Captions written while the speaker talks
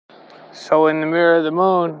So in the Mirror of the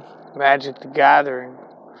Moon, Magic the Gathering,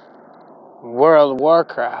 World of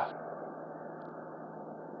Warcraft,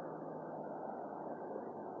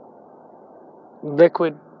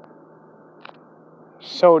 liquid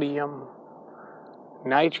sodium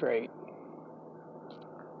nitrate.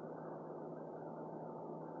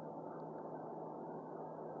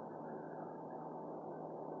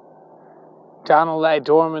 Donald I.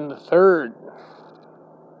 Dorman III,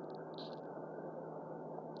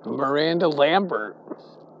 Miranda Lambert,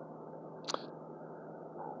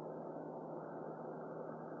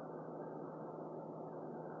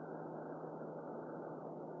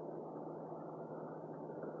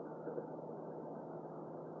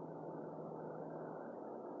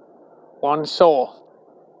 one soul.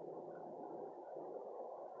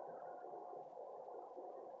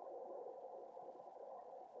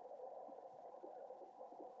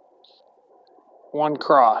 One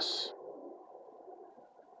cross.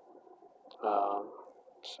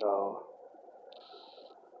 So,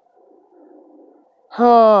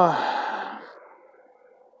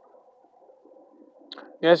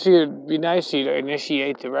 yes, it'd be nice to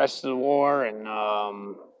initiate the rest of the war, and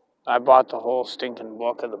I bought the whole stinking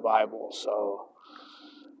book of the Bible, so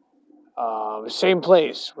the same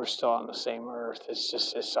place. We're still on the same earth. It's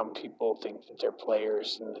just that some people think that they're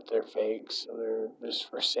players and that they're fakes, so they're just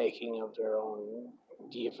forsaking of their own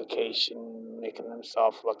deification, making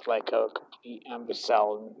themselves look like a complete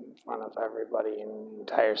imbecile in front of everybody in the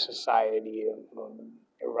entire society of an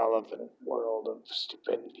irrelevant world of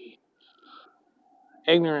stupidity.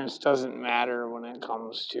 Ignorance doesn't matter when it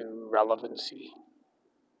comes to relevancy.